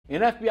An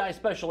FBI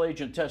special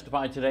agent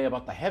testified today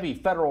about the heavy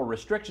federal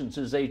restrictions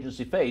his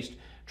agency faced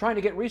trying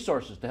to get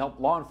resources to help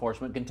law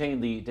enforcement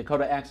contain the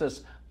Dakota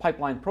Access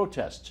Pipeline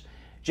protests.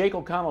 Jake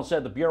O'Connell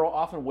said the Bureau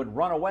often would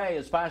run away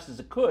as fast as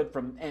it could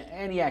from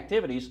any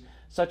activities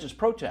such as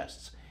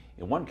protests.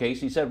 In one case,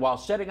 he said while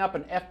setting up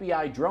an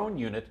FBI drone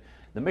unit,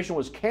 the mission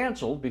was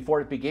canceled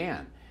before it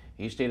began.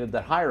 He stated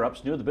that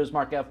higher-ups knew the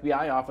Bismarck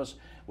FBI office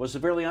was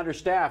severely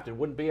understaffed and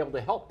wouldn't be able to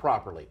help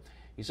properly.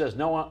 He says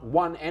no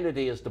one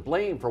entity is to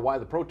blame for why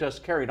the protests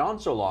carried on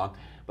so long,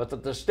 but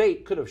that the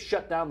state could have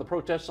shut down the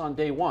protests on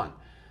day one.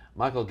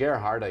 Michael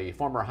Gerhardt, a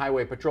former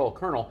Highway Patrol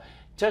colonel,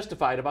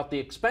 testified about the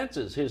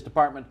expenses his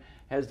department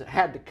has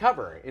had to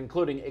cover,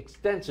 including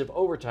extensive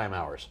overtime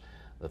hours.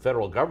 The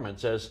federal government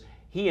says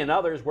he and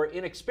others were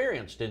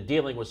inexperienced in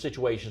dealing with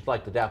situations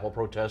like the DAPL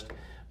protest,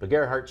 but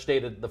Gerhardt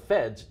stated the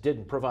feds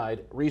didn't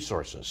provide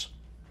resources.